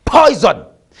Jesus. Poison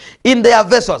in their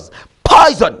vessels,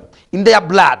 poison in their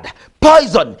blood,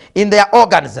 poison in their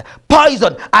organs,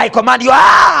 poison. I command you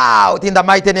out in the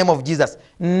mighty name of Jesus.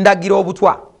 Ndagira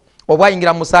obutwa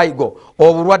obwayingira musayigo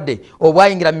obulwadde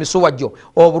obwayingira misuwajjo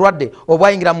obulwadde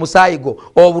obwayingira musayigo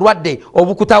obulwadde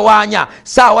obukutawanya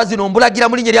saawa zino mbulagira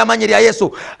mu linnya ly'amannya lya Yesu.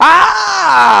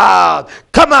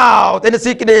 Come out any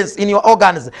sickness in your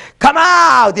organs. Come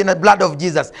out in the blood of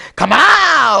Jesus. Come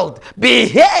out. Be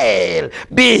healed.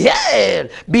 Be healed.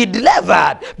 Be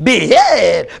delivered. Be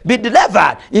healed. Be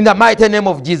delivered in the mighty name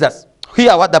of Jesus.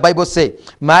 Hear what the Bible says.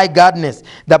 My goodness.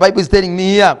 The Bible is telling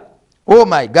me here, oh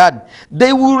my God,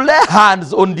 they will lay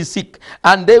hands on the sick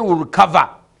and they will recover.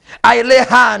 I lay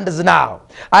hands now.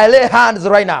 I lay hands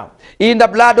right now. In the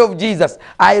blood of Jesus,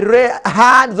 I lay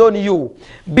hands on you.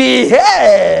 Be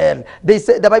healed. They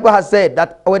say, the Bible has said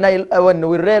that when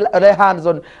we lay hands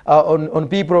on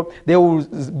people, they will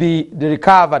be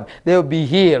recovered. They will be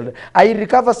healed. I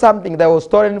recover something that was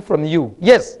stolen from you.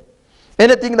 Yes.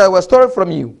 Anything that was stolen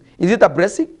from you. Is it a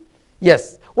blessing?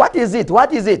 Yes. What is it?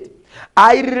 What is it?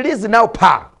 I release now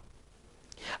power.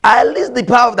 I release the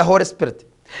power of the Holy Spirit.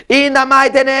 In the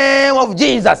mighty name of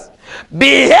Jesus.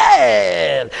 Be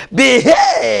healed. Be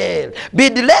healed. Be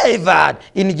delivered.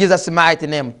 In Jesus' mighty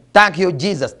name. Thank you,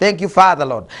 Jesus. Thank you, Father,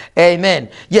 Lord. Amen.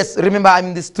 Yes, remember I'm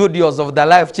in the studios of the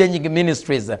Life-Changing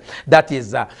Ministries that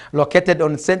is located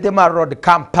on Sentema Road,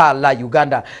 Kampala,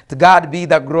 Uganda. To God be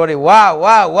the glory. Wow,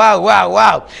 wow, wow, wow,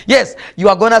 wow. Yes, you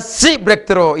are going to see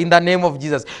breakthrough in the name of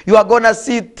Jesus. You are going to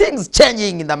see things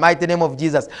changing in the mighty name of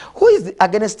Jesus. Who is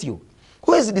against you?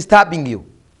 Who is disturbing you?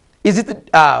 Is it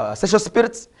sexual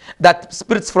spirits? That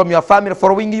spirits from your family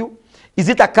following you? Is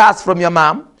it a curse from your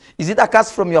mom? Is it a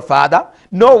curse from your father?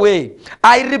 No way.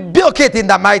 I rebuke it in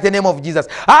the mighty name of Jesus.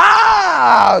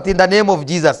 Out in the name of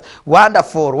Jesus.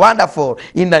 Wonderful, wonderful.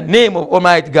 In the name of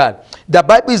Almighty God. The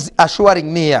Bible is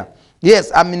assuring me here.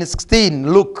 Yes, I'm in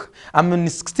 16 Luke. I'm in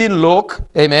 16 Luke.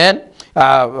 Amen.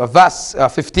 Verse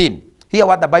 15. Hear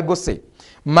what the Bible says.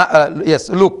 Yes,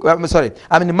 Luke, I'm sorry.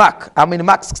 I'm in Mark. I'm in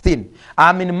Mark 16.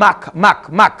 I'm in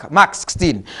Mark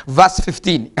 16, verse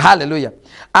 15. Hallelujah.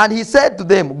 And he said to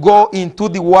them, go into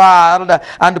the world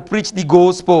and preach the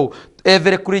gospel to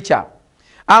every creature.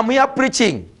 I'm here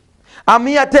preaching. I'm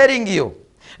here telling you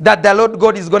that the Lord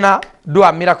God is going to do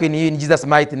a miracle in you in Jesus'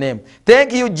 mighty name.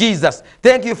 Thank you, Jesus.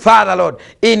 Thank you, Father, Lord,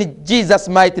 in Jesus'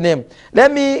 mighty name.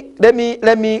 Let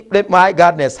my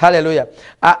goodness, hallelujah.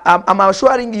 I'm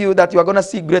assuring you that you are going to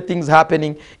see great things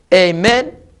happening.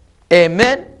 Amen,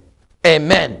 amen,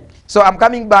 amen. So I'm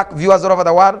coming back, viewers all over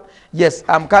the world. Yes,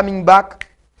 I'm coming back.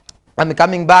 I'm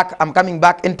coming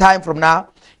back in time from now.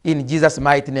 In Jesus'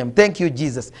 mighty name. Thank you,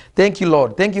 Jesus. Thank you,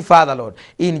 Lord. Thank you, Father, Lord.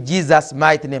 In Jesus'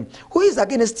 mighty name. Who is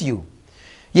against you?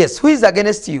 Yes, who is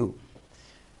against you?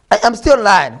 I'm still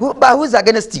lying. But who is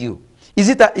against you? Is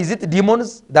it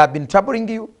demons that have been troubling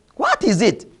you? What is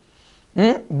it?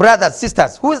 Brothers,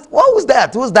 sisters, who's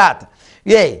that? Who's that?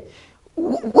 Yeah.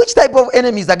 Which type of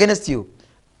enemy is against you?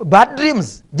 Bad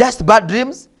dreams? Just bad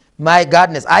dreams? My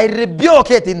goodness, I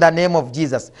rebuke it in the name of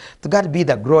Jesus. To God be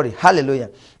the glory. Hallelujah.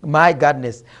 My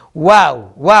goodness.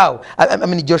 Wow. Wow.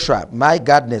 I'm in Joshua. My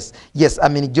goodness. Yes,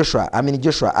 I'm in Joshua. I'm in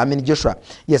Joshua. I'm in Joshua.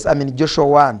 Yes, I'm in Joshua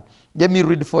 1. Let me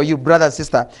read for you, brother and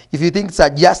sister. If you think it's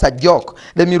just a joke,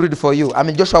 let me read for you. I'm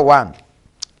in Joshua 1.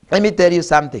 Let me tell you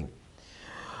something.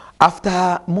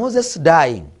 After Moses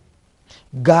dying,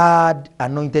 God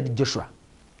anointed Joshua.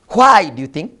 Why do you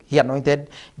think he anointed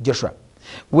Joshua?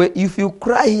 Well, if you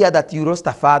cry here that you lost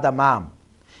a father, mom,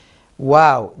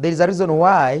 wow, there is a reason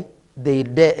why they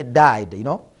died, you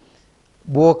know.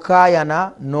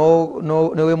 Bwokayana no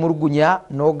murugunya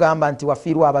no gamba nti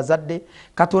wafiirwa abazadde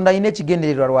Katonda ine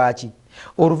kigendererwa lwaki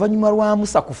oluvannyuma lwa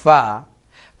Musa kufa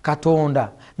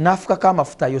Katonda n'afukako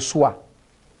amafuta Yosua.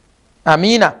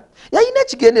 Amina. Yalina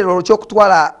ekigendererwa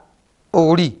ky'okutwala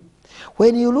oli.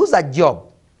 When you lose a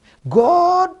job,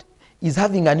 God is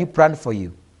having a new plan for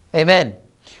you. Amen.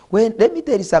 Let me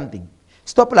tell you something.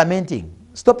 Stop lamenting.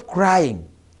 Stop crying.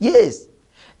 Yes.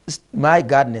 My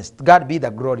goodness. God be the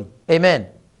glory. Amen.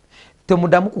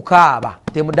 Temudamu kukaaba.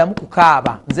 Temudamu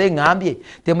kukaaba. Nze ngambye.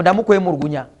 Temudamu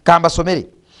kwemulugunya. Kamba somere.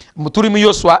 Tuli mu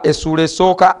Yoswa essula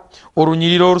esooka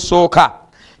olunyiriro olusooka.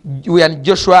 We are in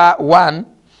Joshua 1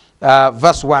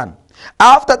 verse 1.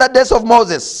 After the days of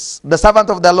Moses, the servant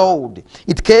of the Lord,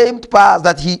 it came to pass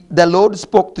that the Lord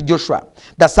spoke to Joshua,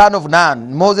 the son of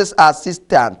Nun, Moses'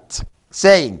 assistant,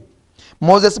 saying,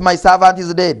 Moses, my servant,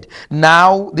 is dead.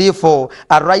 Now, therefore,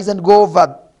 arise and go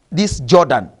over this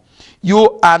Jordan,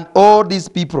 you and all these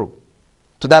people,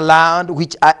 to the land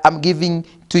which I am giving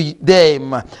to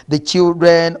them, the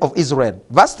children of Israel.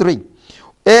 Verse 3.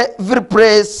 Every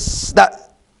place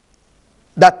that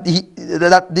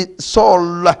the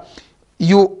soul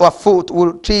your foot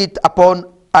will tread upon,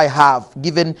 I have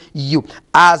given you,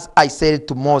 as I said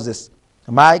to Moses.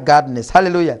 My goodness.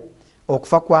 Hallelujah.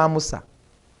 Okufa kwa Musa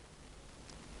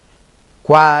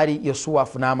kwali Yosua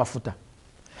afuna amafuta.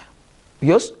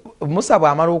 Musa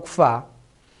bwamala okufa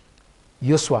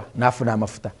Yosua n'afuna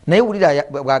amafuta. Naye wulira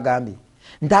bwagambye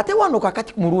nti ate wano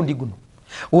kakati mulundi guno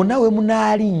onawe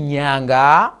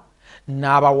munaalinnyanga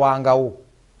n'abawangawo.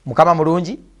 Mukama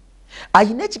mulungi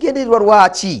ayina ekigendererwa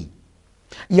lwaki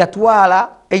yatwala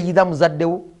either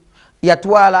muzaddewo,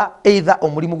 yatwala either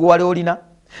omulimu gwe wali olina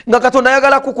nga Katonda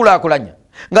ayagala kukulaakulanya,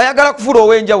 nga ayagala kufuula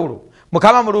ow'enjawulo.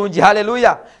 Mukama mulungi.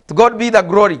 Hallelujah. To God be the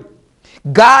glory.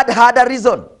 God had a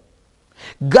reason.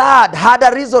 God had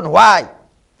a reason why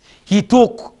he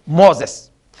took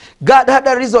Moses. God had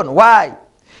a reason why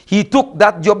he took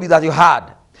that job that you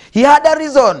had. He had a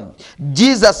reason.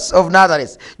 Jesus of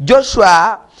Nazareth.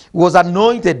 Joshua was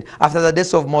anointed after the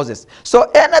days of Moses. So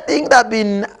anything that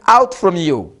been out from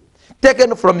you,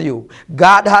 taken from you,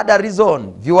 God had a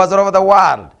reason. Viewers all over the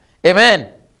world. Amen.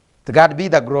 To God be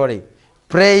the glory.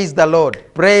 Praise the Lord.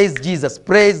 Praise Jesus.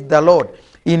 Praise the Lord.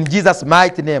 In Jesus'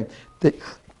 mighty name.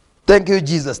 Thank you,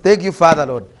 Jesus. Thank you, Father,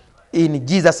 Lord. In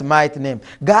Jesus' mighty name.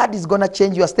 God is going to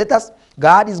change your status.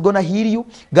 God is going to heal you.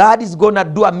 God is going to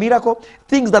do a miracle.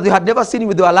 Things that you had never seen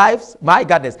with your lives. My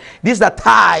goodness. This is the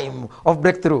time of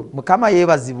breakthrough. Mukama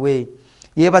yebazibwe.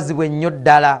 Yebazibwe nnyo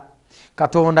ddala.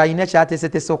 Katonda ayina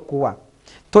kyateeseteese okuwa.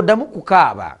 Toddamu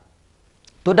kukaaba.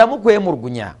 Toddamu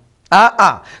kwemulugunya.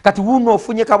 Kati wuno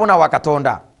ofunye kabona wa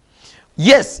Katonda.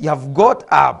 Yes, you have got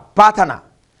a partner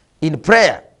in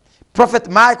prayer. Prophet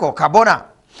Michael Kabona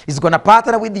is going to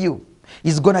partner with you.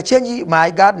 He's going to change my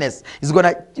goodness. He's going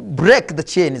to break the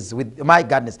chains with my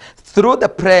goodness. Through the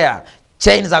prayer,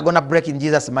 chains are going to break in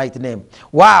Jesus' mighty name.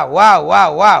 Wow, wow,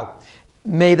 wow, wow.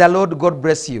 May the Lord God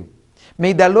bless you.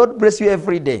 May the Lord bless you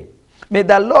every day. May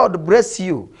the Lord bless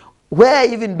you where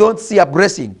you even don't see a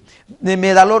blessing.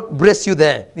 May the Lord bless you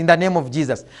there in the name of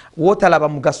Jesus. Wotalaba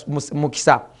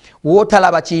mukisa.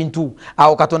 Wotalaba chintu.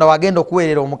 Awo Katonda wagenda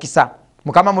okuweerera omukisa.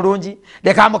 Mukama mulungi.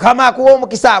 Leka Mukama akuwa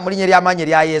omukisa mu linnya ly'amaanyi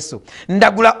lya Yesu.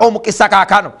 Ndagula omukisa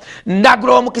kaakano.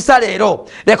 Ndagula omukisa leero.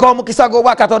 Leka omukisa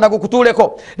gw'obwa Katonda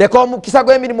gukutuuleko. Leka omukisa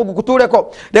gw'emirimu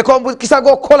gukutuuleko. Leka omukisa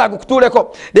gw'okukola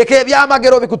gukutuuleko. Leka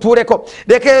ebyamagero bikutuuleko.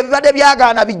 Leka ebibadde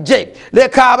byagaana bijje.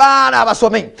 Leka abaana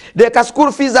abasome. Leka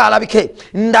school fees alabike.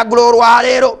 Ndagula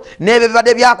olwaleero n'ebyo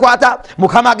bibadde byakwata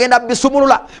Mukama agenda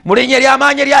bisumulula mu linnya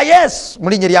ly'amaanyi lya Yesu. Mu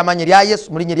linnya ly'amaanyi lya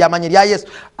Yesu. Mu linnya ly'amaanyi lya Yesu.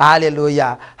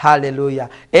 Hallelujah. Hallelujah.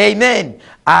 Amen.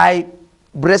 I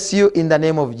bless you in the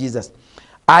name of Jesus.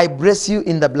 I bless you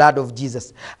in the blood of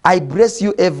Jesus. I bless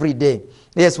you every day.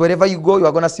 Yes, wherever you go, you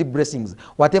are going to see blessings.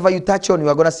 Whatever you touch on, you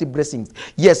are going to see blessings.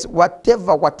 Yes,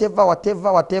 whatever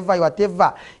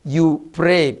you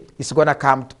pray is going to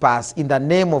come to pass in the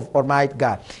name of Almighty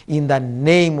God. In the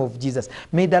name of Jesus.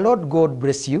 May the Lord God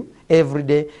bless you every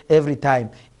day, every time.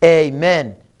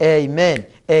 Amen. Amen.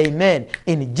 Amen.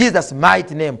 In Jesus'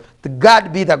 mighty name. To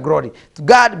God be the glory. To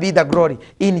God be the glory.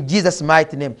 In Jesus'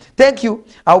 mighty name. Thank you.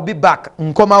 I'll be back.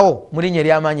 Nkomao. Mulinye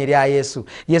ly'amaanyi lya Yesu.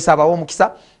 Yesu abawo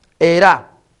omukisa. Era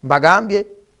mbagambye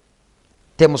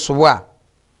temusubwa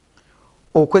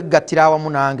okwegattira awamu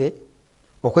nange,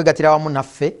 okwegattira awamu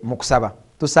naffe mu kusaba.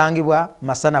 Tusangibwa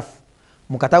Masanafu.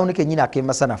 Mu katawuni kennyini ak'e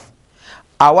Masanafu.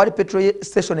 Awali petrol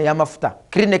station ey'amafuta.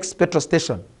 Clinex petrol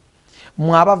station.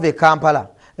 mwabave Kampala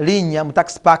linnya mu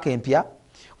taxi park empya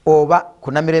oba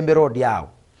ku Namirembe road awo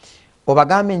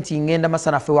obagambe nti ngenda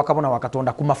Masanafu wa Kabona wa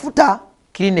Katonda ku mafuta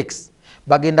clinics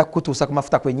bagenda kutuusa ku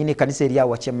mafuta kwenyini kanisa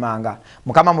eriawo wakyemmanga.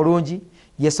 Mukama mulungi,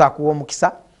 Yesu akuwa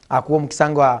omukisa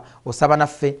nga osaba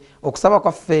naffe. Okusaba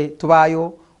kwaffe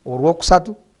tubaayo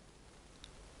olwokusatu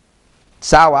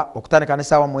sawa okutandika ne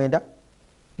sawa 9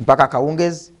 mpaka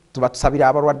kawungezi tuba tusabira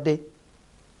abalwadde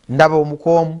ndaba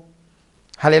omukoomu.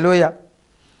 Haleluya.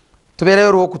 Tubeereyo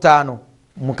olwokutaano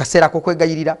mu kaseera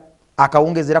k'okwegayirira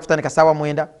akawungezi era kutandika sawa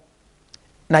 9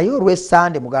 naye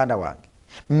olw'Essande muganda wange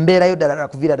mbeerayo ddala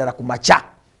kuviira ddala ku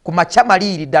maca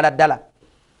maliiri ddala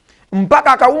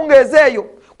mpaka akawungezi eyo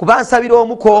kuba nsabira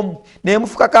omukoomu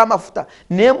neemufukako amafuta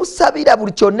neemusabira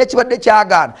buli kyonna ekibadde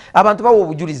kyagaana. Abantu bawa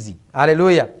obujulizi.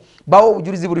 Haleluya. Bawa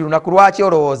obujulizi buli lunaku. Lwaki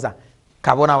olowooza?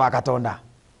 Kabona wa Katonda,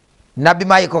 Nabbi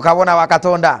Michael Kabona wa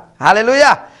Katonda.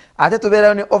 Haleluya. Ate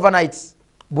tubeerayo ne overnights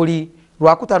buli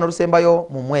lwakutaano olusembayo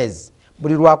mu mwezi,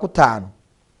 buli lwakutaano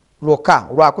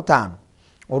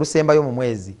olusembayo mu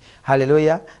mwezi.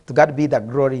 Hallelujah. To God be the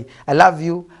glory. I love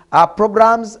you. Our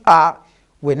programs are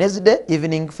Wednesday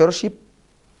evening fellowship.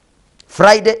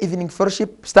 Friday evening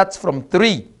fellowship starts from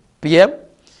 3 p.m.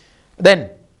 Then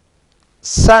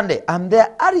Sunday I'm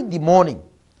there early in the morning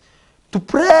to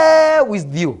pray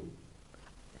with you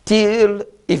till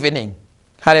evening.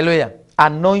 Hallelujah.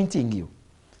 Anointing you.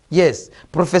 Yes.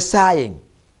 Prophesying.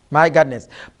 My goodness.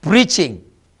 Preaching.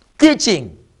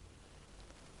 Teaching.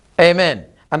 Amen.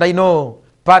 And I know,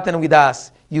 partner with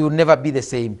us, you will never be the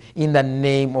same in the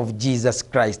name of Jesus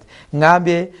Christ.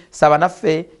 Ngambe saba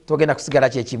naffe togenda kusigala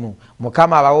kyekimu.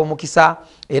 Mukama abawo omukisa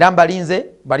era mbalinze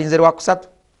lwakusatu,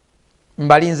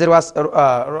 mbalinze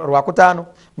lwakutaano,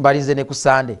 mbalinze ne ku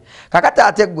Sande. Kakati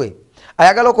ate gwe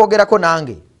ayagala okwogerako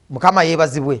nange, Mukama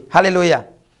yeebazibwe. Haleluya.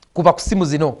 Kuba ku simu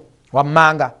zino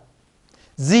wammanga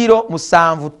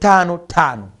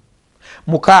 0755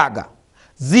 mukaaga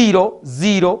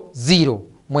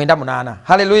 00098.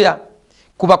 Haleluya.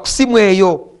 Kuba ku simu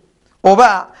eyo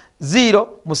oba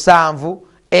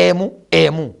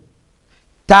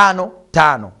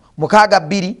 0755 mukaaga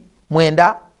 2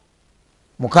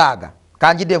 9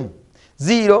 kanjidemu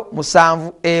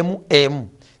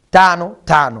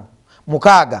 0755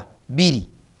 mukaaga 2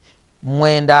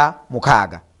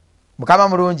 9 Mukama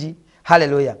mulungi.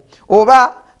 Haleluya.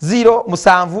 Oba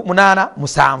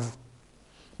 0787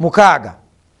 mukaaga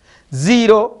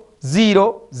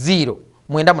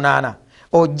 00098.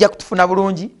 Ojja kutufuna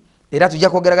bulungi era tujja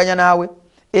kwogeraganya naawe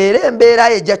era embeera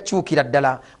ejja kukyukira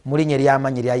ddala mu linnya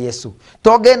ery'amanyi lya Yesu.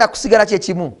 Togenda kusigala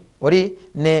kyekimu. Oli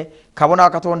ne Kabona wa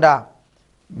Katonda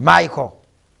Michael.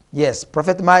 Yes,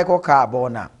 Prophet Michael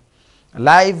Kabona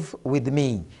live with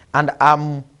me and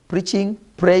I'm preaching,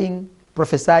 praying,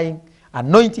 prophesying,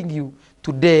 anointing you.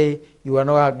 Today you are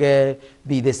not going to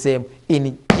be the same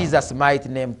in Jesus' mighty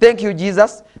name. Thank you,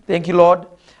 Jesus. Thank you, Lord.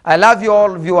 I love you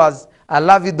all viewers. I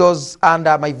love you those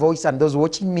under my voice and those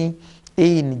watching me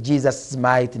in Jesus'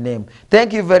 mighty name.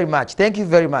 Thank you very much. Thank you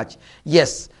very much.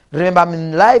 Yes, remember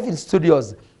I'm live in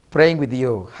studios praying with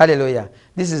you. Hallelujah.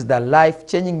 This is the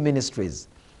life-changing ministries.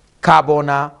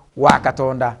 Kabona wa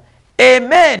Katonda.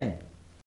 Amen.